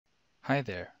Hi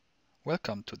there,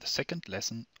 welcome to the second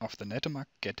lesson of the NETOMAC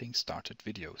Getting Started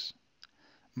videos.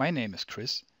 My name is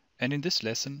Chris, and in this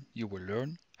lesson you will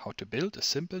learn how to build a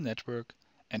simple network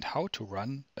and how to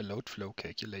run a load flow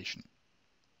calculation.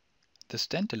 The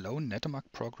standalone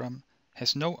NETOMAC program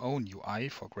has no own UI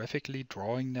for graphically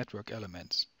drawing network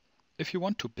elements. If you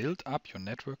want to build up your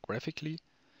network graphically,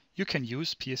 you can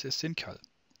use PSS SynCal.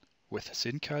 With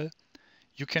SynCal,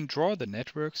 you can draw the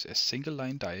networks as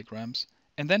single-line diagrams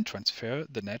and then transfer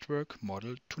the network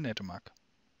model to NETOMAC.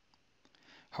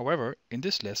 However, in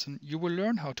this lesson you will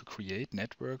learn how to create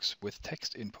networks with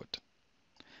text input.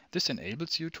 This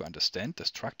enables you to understand the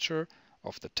structure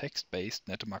of the text-based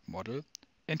NETOMAC model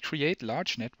and create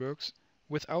large networks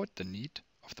without the need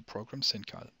of the program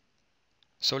SynCal.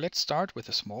 So let's start with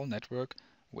a small network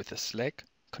with a slack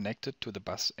connected to the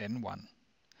bus N1.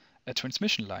 A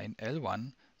transmission line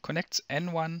L1 connects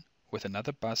N1 with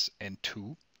another bus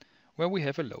N2 where we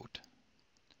have a load.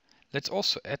 Let's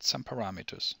also add some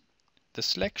parameters. The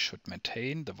slack should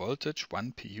maintain the voltage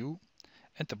 1 pu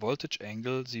and the voltage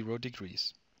angle 0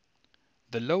 degrees.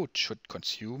 The load should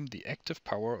consume the active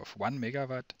power of 1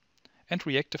 MW and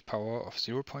reactive power of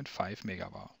 0.5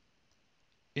 MW.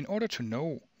 In order to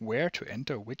know where to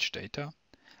enter which data,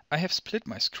 I have split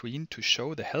my screen to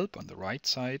show the help on the right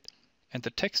side and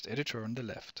the text editor on the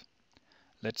left.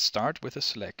 Let's start with a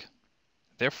slack.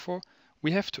 Therefore,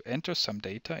 we have to enter some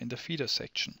data in the feeder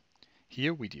section.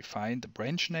 Here we define the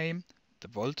branch name, the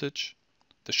voltage,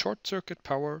 the short circuit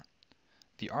power,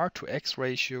 the R to X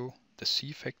ratio, the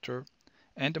C factor,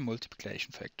 and a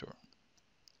multiplication factor.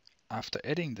 After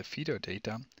adding the feeder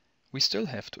data, we still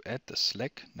have to add the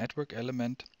slack network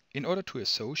element in order to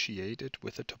associate it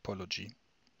with the topology.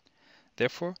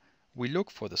 Therefore, we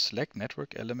look for the slack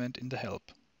network element in the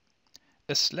help.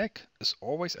 A slack is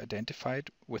always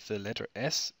identified with the letter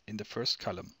S in the first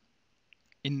column.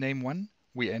 In name 1,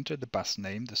 we enter the bus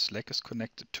name the slack is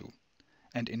connected to,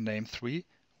 and in name 3,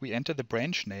 we enter the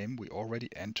branch name we already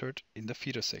entered in the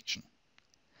feeder section.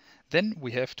 Then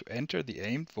we have to enter the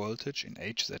aimed voltage in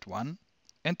HZ1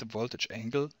 and the voltage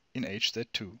angle in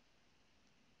HZ2.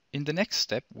 In the next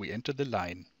step, we enter the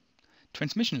line.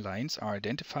 Transmission lines are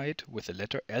identified with the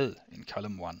letter L in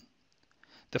column 1.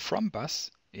 The from bus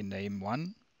in name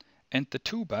 1 and the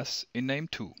to bus in name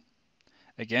 2.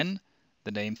 Again,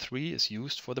 the name 3 is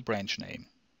used for the branch name.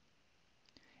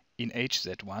 In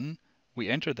HZ1, we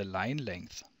enter the line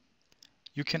length.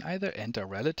 You can either enter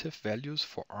relative values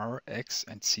for R, X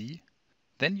and C,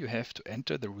 then you have to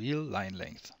enter the real line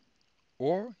length.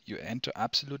 Or you enter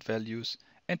absolute values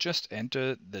and just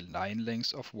enter the line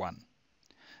length of 1.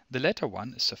 The latter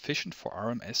one is sufficient for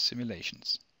RMS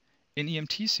simulations. In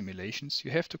EMT simulations,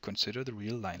 you have to consider the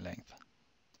real line length.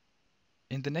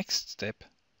 In the next step,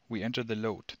 we enter the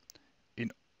load.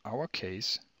 In our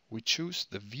case, we choose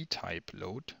the V-type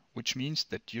load, which means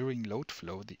that during load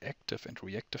flow the active and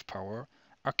reactive power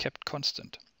are kept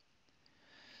constant.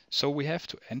 So we have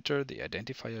to enter the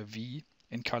identifier V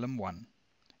in column 1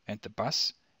 and the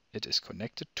bus it is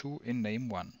connected to in name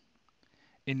 1.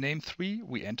 In name 3,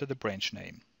 we enter the branch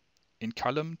name. In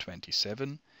column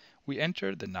 27, we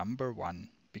enter the number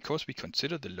 1 because we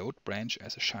consider the load branch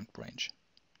as a shunt branch.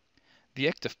 The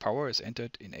active power is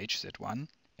entered in HZ1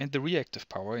 and the reactive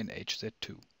power in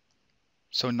HZ2.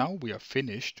 So now we are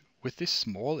finished with this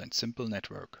small and simple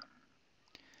network.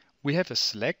 We have a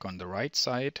slack on the right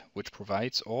side which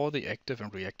provides all the active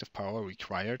and reactive power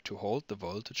required to hold the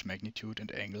voltage magnitude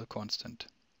and angle constant.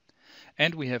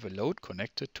 And we have a load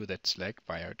connected to that slack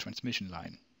via a transmission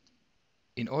line.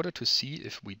 In order to see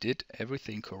if we did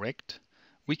everything correct,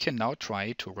 we can now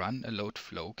try to run a load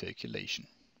flow calculation.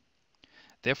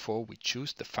 Therefore, we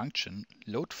choose the function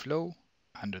load flow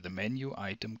under the menu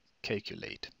item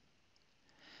calculate.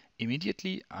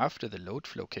 Immediately after the load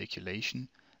flow calculation,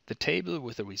 the table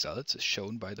with the results is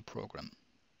shown by the program.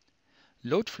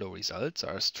 Load flow results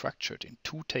are structured in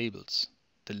two tables,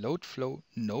 the load flow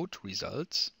node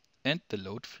results and the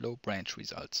load flow branch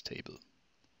results table.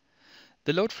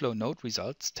 The load flow node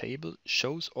results table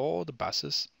shows all the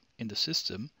buses in the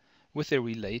system with their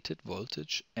related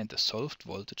voltage and the solved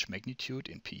voltage magnitude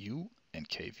in pu and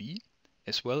kV,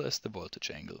 as well as the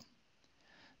voltage angle.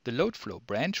 The load flow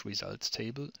branch results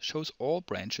table shows all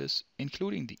branches,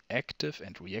 including the active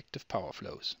and reactive power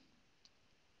flows.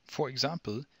 For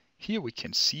example, here we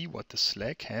can see what the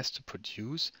slack has to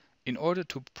produce in order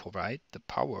to provide the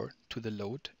power to the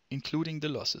load, including the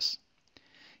losses.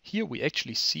 Here we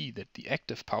actually see that the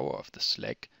active power of the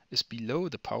slack is below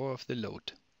the power of the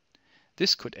load.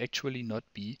 This could actually not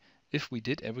be if we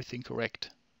did everything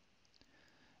correct.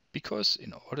 Because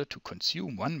in order to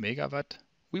consume 1 megawatt,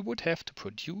 we would have to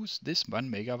produce this 1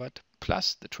 megawatt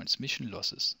plus the transmission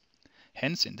losses.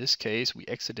 Hence, in this case, we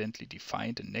accidentally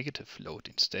defined a negative load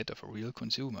instead of a real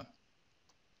consumer.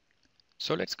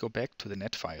 So let's go back to the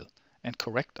net file and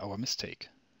correct our mistake.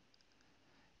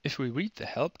 If we read the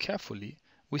help carefully,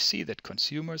 we see that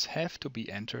consumers have to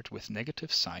be entered with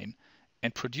negative sign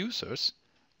and producers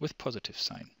with positive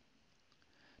sign.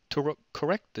 To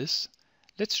correct this,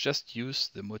 let's just use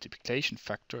the multiplication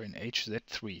factor in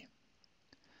HZ3.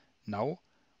 Now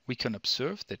we can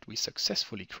observe that we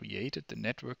successfully created the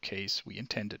network case we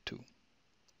intended to.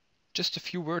 Just a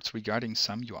few words regarding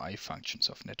some UI functions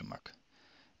of NETOMAC.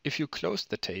 If you close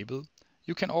the table,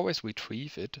 you can always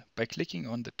retrieve it by clicking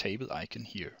on the table icon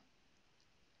here.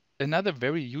 Another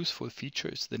very useful feature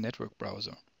is the network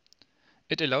browser.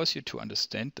 It allows you to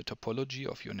understand the topology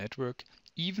of your network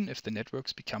even if the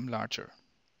networks become larger.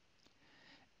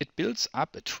 It builds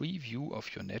up a tree view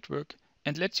of your network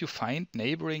and lets you find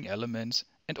neighboring elements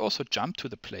and also jump to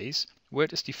the place where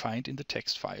it is defined in the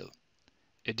text file.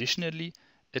 Additionally,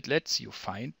 it lets you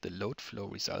find the load flow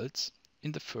results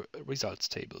in the results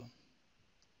table.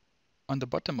 On the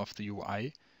bottom of the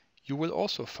UI, you will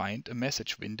also find a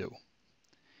message window.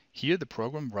 Here the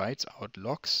program writes out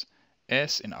logs,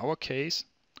 as in our case,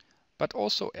 but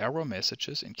also error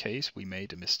messages in case we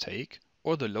made a mistake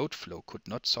or the load flow could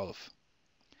not solve.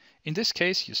 In this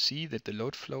case, you see that the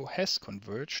load flow has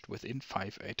converged within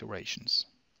 5 iterations.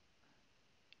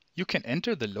 You can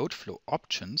enter the load flow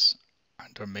options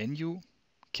under Menu,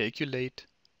 Calculate,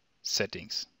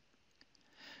 Settings.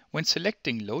 When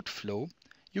selecting load flow,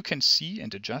 you can see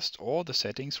and adjust all the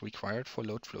settings required for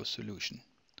load flow solution.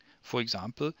 For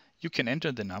example, you can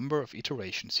enter the number of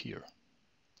iterations here.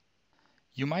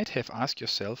 You might have asked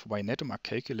yourself why NETOMAC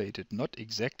calculated not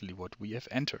exactly what we have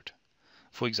entered.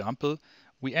 For example,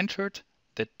 we entered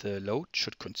that the load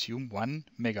should consume 1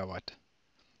 megawatt,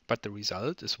 but the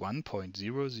result is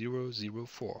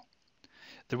 1.0004.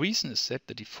 The reason is that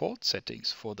the default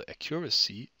settings for the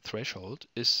accuracy threshold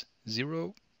is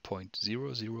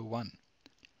 0.001.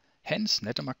 Hence,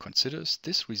 NETOMAC considers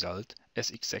this result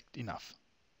as exact enough.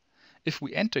 If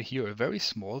we enter here a very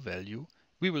small value,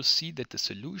 we will see that the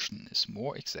solution is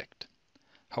more exact.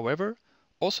 However,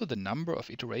 also the number of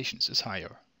iterations is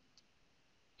higher.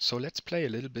 So let's play a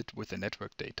little bit with the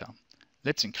network data.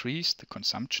 Let's increase the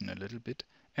consumption a little bit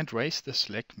and raise the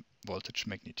slack voltage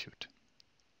magnitude.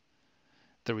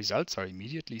 The results are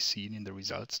immediately seen in the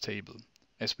results table.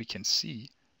 As we can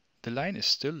see, the line is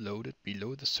still loaded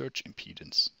below the surge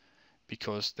impedance,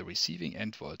 because the receiving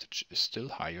end voltage is still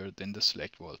higher than the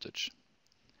slack voltage.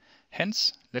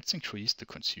 Hence, let's increase the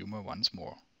consumer once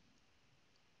more.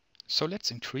 So let's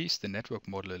increase the network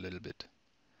model a little bit.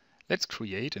 Let's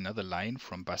create another line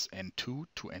from bus N2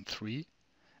 to N3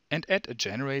 and add a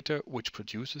generator which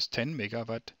produces 10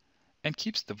 megawatt and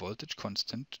keeps the voltage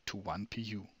constant to 1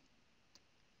 pu.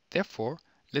 Therefore,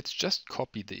 let's just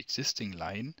copy the existing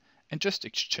line and just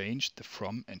exchange the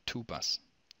from and to bus.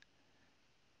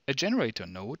 A generator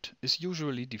node is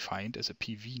usually defined as a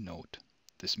PV node.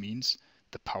 This means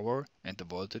the power and the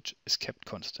voltage is kept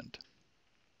constant.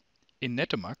 In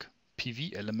NETOMAC,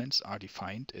 PV elements are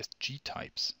defined as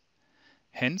G-types.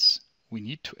 Hence, we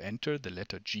need to enter the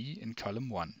letter G in column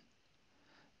 1,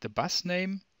 the bus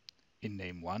name in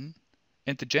name 1,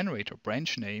 and the generator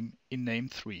branch name in name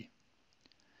 3.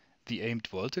 The aimed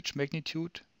voltage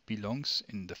magnitude belongs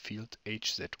in the field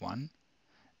HZ1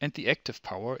 and the active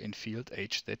power in field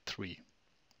HZ3.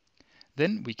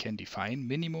 Then we can define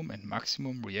minimum and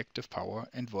maximum reactive power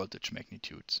and voltage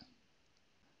magnitudes.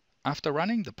 After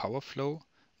running the power flow,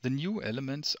 the new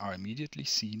elements are immediately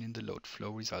seen in the load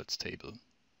flow results table.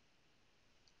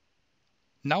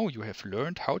 Now you have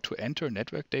learned how to enter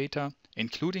network data,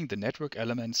 including the network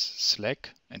elements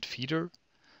slack and feeder,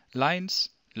 lines,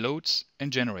 loads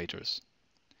and generators.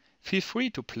 Feel free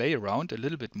to play around a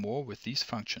little bit more with these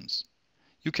functions.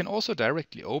 You can also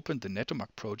directly open the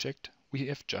NETOMAC project we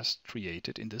have just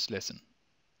created in this lesson.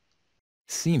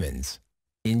 Siemens.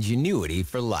 Ingenuity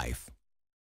for life.